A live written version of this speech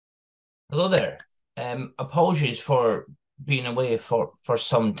Hello there. Apologies for being away for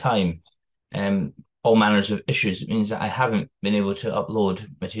some time. Um, all manners of issues. It means that I haven't been able to upload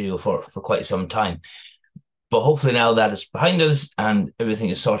material for quite some time. But hopefully now that is behind us and everything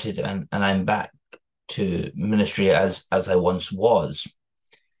is sorted and I'm back to ministry as I once was.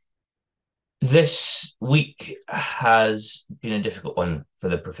 This week has been a difficult one for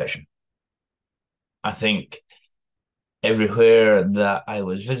the profession. I think everywhere that I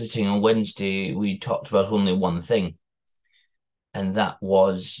was visiting on Wednesday, we talked about only one thing, and that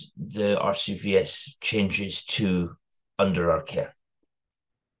was the RCVS changes to under our care.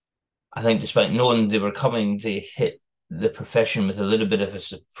 I think despite knowing they were coming, they hit the profession with a little bit of a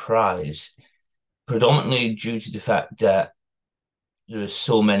surprise, predominantly due to the fact that there were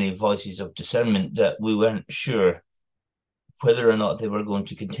so many voices of discernment that we weren't sure whether or not they were going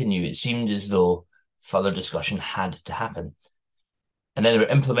to continue. It seemed as though further discussion had to happen. And then they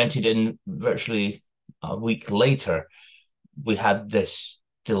were implemented in virtually a week later. We had this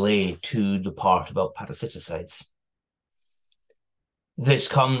delay to the part about parasiticides. This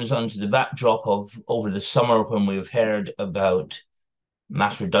comes onto the backdrop of over the summer when we've heard about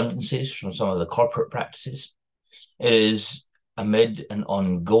mass redundancies from some of the corporate practices. It is amid an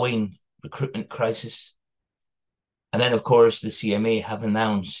ongoing recruitment crisis. And then, of course, the CMA have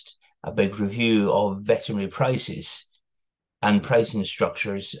announced a big review of veterinary prices and pricing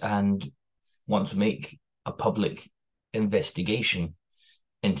structures and want to make a public investigation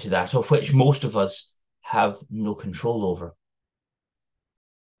into that, of which most of us have no control over.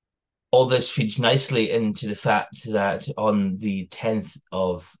 All this feeds nicely into the fact that on the 10th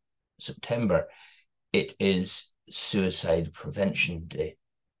of September, it is Suicide Prevention Day.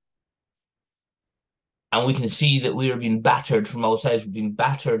 And we can see that we are being battered from all sides. We've been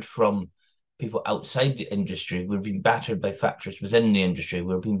battered from people outside the industry. We're being battered by factors within the industry.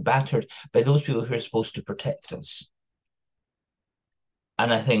 We're being battered by those people who are supposed to protect us.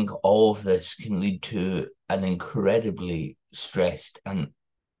 And I think all of this can lead to an incredibly stressed and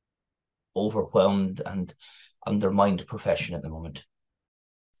overwhelmed and undermined profession at the moment.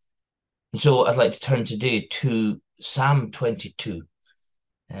 So I'd like to turn today to Psalm 22,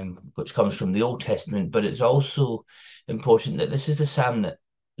 which comes from the Old Testament, but it's also important that this is the psalm that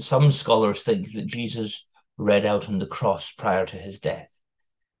some scholars think that Jesus read out on the cross prior to his death.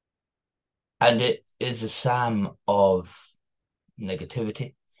 And it is a psalm of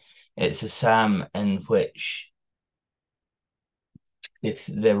negativity. It's a psalm in which if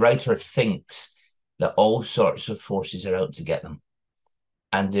the writer thinks that all sorts of forces are out to get them,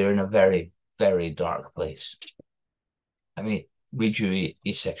 and they're in a very, very dark place. I mean, read you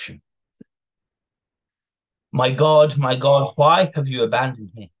a section. My God, why have you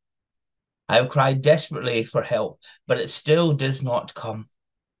abandoned me? I have cried desperately for help, but it still does not come.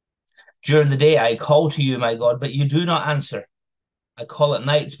 During the day, I call to you, my God, but you do not answer. I call at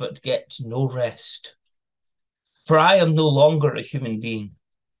night, but get no rest. For I am no longer a human being.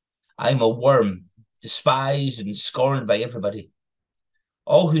 I am a worm, despised and scorned by everybody.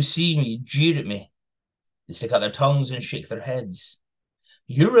 All who see me jeer at me. They stick out their tongues and shake their heads.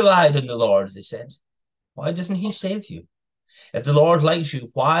 You relied on the Lord, they said. Why doesn't he save you? If the Lord likes you,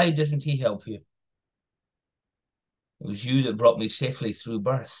 why doesn't he help you? It was you that brought me safely through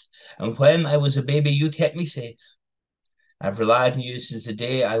birth. And when I was a baby, you kept me safe. I've relied on you since the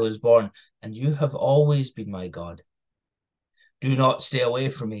day I was born, and you have always been my God. Do not stay away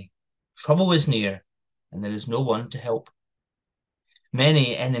from me. Trouble is near, and there is no one to help.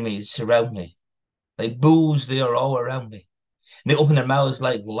 Many enemies surround me. Like bulls, they are all around me. They open their mouths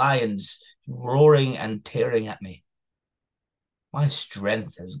like lions, roaring and tearing at me. My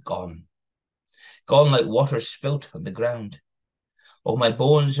strength has gone like water spilt on the ground. All my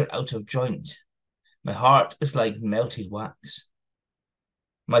bones are out of joint. My heart is like melted wax.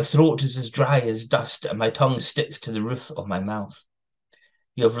 My throat is as dry as dust, and my tongue sticks to the roof of my mouth.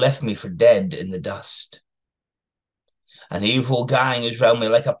 You have left me for dead in the dust. An evil gang is round me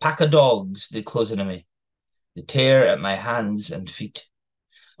like a pack of dogs. They close in on me. They tear at my hands and feet.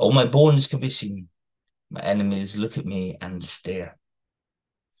 All my bones can be seen. My enemies look at me and stare.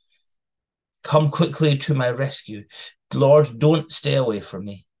 Come quickly to my rescue. Lord, don't stay away from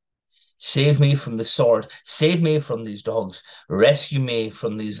me. Save me from the sword. Save me from these dogs. Rescue me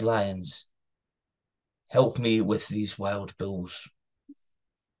from these lions. Help me with these wild bulls.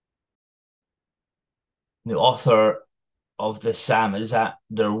 The author of this psalm is at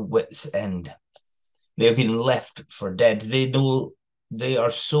their wits' end. They have been left for dead. They know they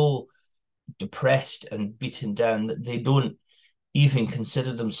are so depressed and beaten down that they don't even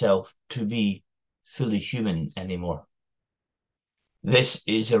consider themselves to be fully human anymore. This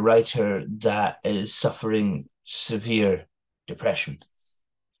is a writer that is suffering severe depression.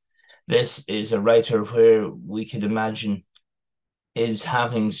 This is a writer where we could imagine is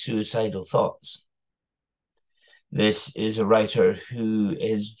having suicidal thoughts. This is a writer who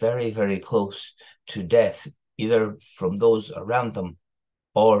is very, very close to death, either from those around them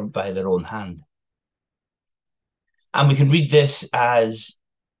or by their own hand. And we can read this as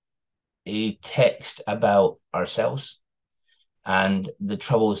a text about ourselves and the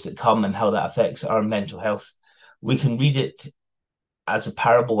troubles that come and how that affects our mental health. We can read it as a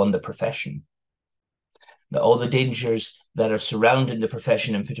parable on the profession, that all the dangers that are surrounding the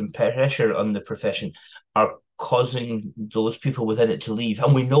profession and putting pressure on the profession are causing those people within it to leave.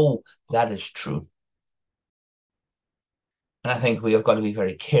 And we know that is true. And I think we have got to be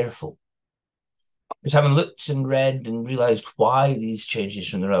very careful. Because having looked and read and realised why these changes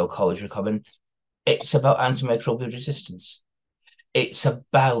from the Royal College are coming, it's about antimicrobial resistance. It's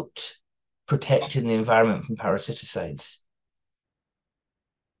about protecting the environment from parasiticides.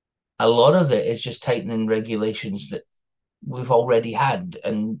 A lot of it is just tightening regulations that we've already had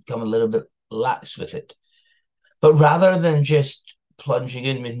and come a little bit lax with it. But rather than just plunging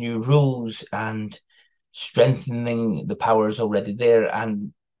in with new rules and strengthening the powers already there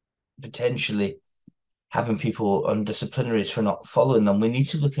and potentially having people on disciplinaries for not following them, we need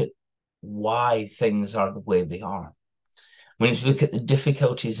to look at why things are the way they are. We need to look at the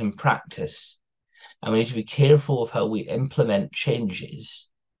difficulties in practice, and we need to be careful of how we implement changes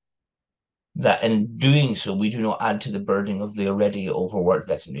that in doing so, we do not add to the burden of the already overworked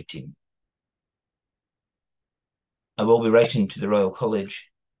veterinary team. I will be writing to the Royal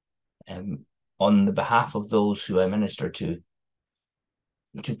College on the behalf of those who I minister to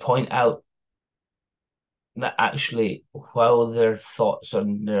point out that actually, while their thoughts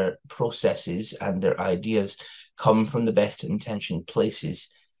and their processes and their ideas come from the best intentioned places,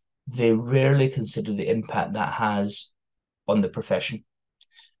 they rarely consider the impact that has on the profession.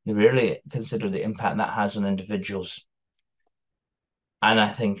 They rarely consider the impact that has on individuals. And I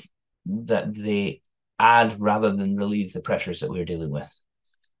think that they add rather than relieve the pressures that we're dealing with.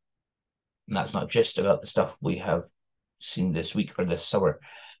 And that's not just about the stuff we have seen this week or this summer,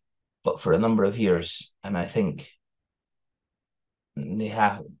 but for a number of years. And I think they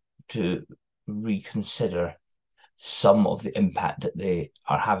have to reconsider some of the impact that they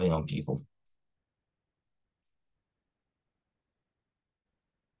are having on people.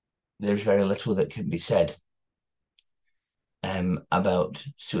 There's very little that can be said about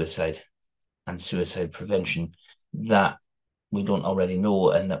suicide and suicide prevention that we don't already know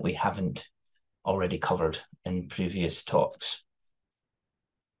and that we haven't already covered in previous talks.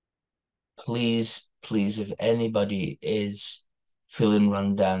 Please, please, if anybody is feeling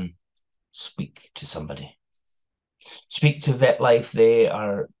run down, speak to somebody. Speak to Vet Life. They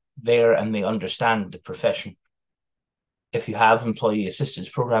are there and they understand the profession. If you have employee assistance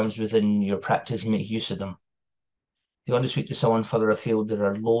programs within your practice, make use of them. If you want to speak to someone further afield, there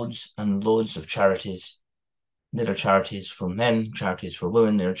are loads and loads of charities. There are charities for men, charities for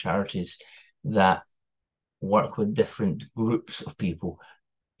women, there are charities that work with different groups of people,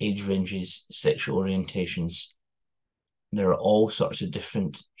 age ranges, sexual orientations. There are all sorts of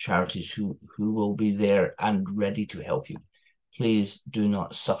different charities who will be there and ready to help you. Please do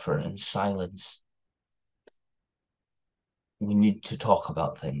not suffer in silence. We need to talk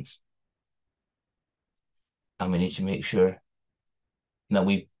about things. And we need to make sure that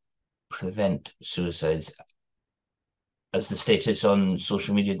we prevent suicides. As the status on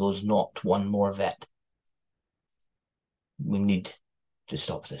social media goes, not one more vet. We need to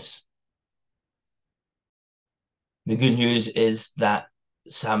stop this. The good news is that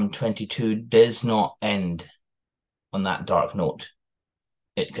Psalm 22 does not end on that dark note.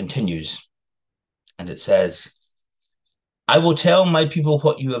 It continues, and it says, I will tell my people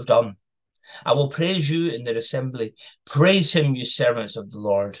what you have done. I will praise you in their assembly. Praise him, you servants of the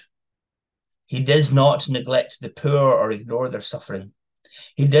Lord. He does not neglect the poor or ignore their suffering.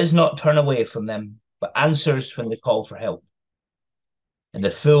 He does not turn away from them, but answers when they call for help. In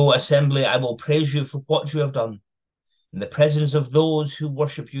the full assembly, I will praise you for what you have done. In the presence of those who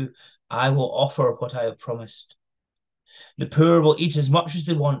worship you, I will offer what I have promised. The poor will eat as much as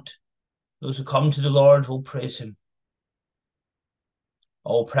they want. Those who come to the Lord will praise him.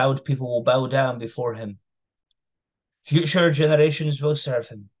 All proud people will bow down before him. Future generations will serve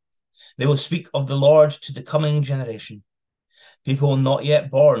him. They will speak of the Lord to the coming generation. People not yet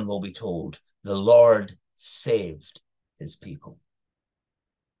born will be told, the Lord saved his people.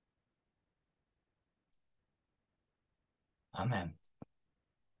 Amen.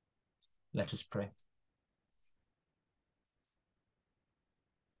 Let us pray.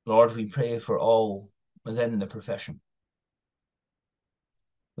 Lord, we pray for all within the profession.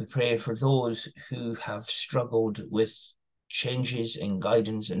 We pray for those who have struggled with changes in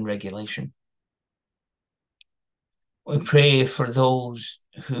guidance and regulation. We pray for those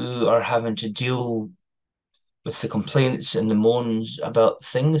who are having to deal with the complaints and the moans about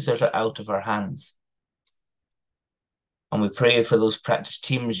things that are out of our hands. And we pray for those practice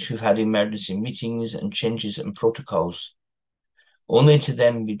teams who've had emergency meetings and changes in protocols, only to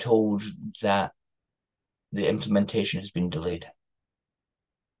then be told that the implementation has been delayed.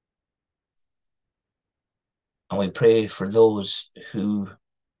 And we pray for those who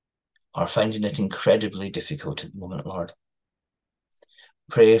are finding it incredibly difficult at the moment, Lord.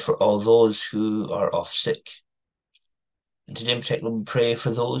 Pray for all those who are off sick. And today in particular, we pray for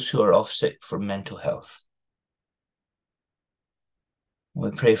those who are off sick for mental health.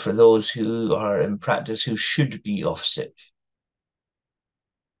 We pray for those who are in practice who should be off sick.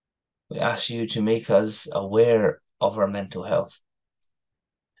 We ask you to make us aware of our mental health,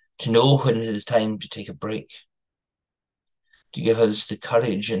 to know when it is time to take a break, to give us the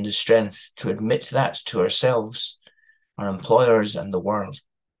courage and the strength to admit that to ourselves, our employers, and the world.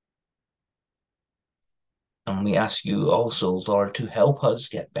 And we ask you also, Lord, to help us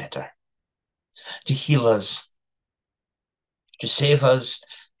get better, to heal us, to save us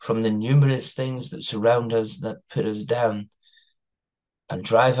from the numerous things that surround us that put us down and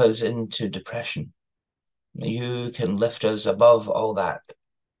drive us into depression. You can lift us above all that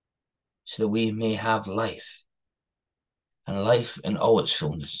so that we may have life, and life in all its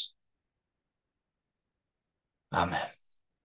fullness. Amen.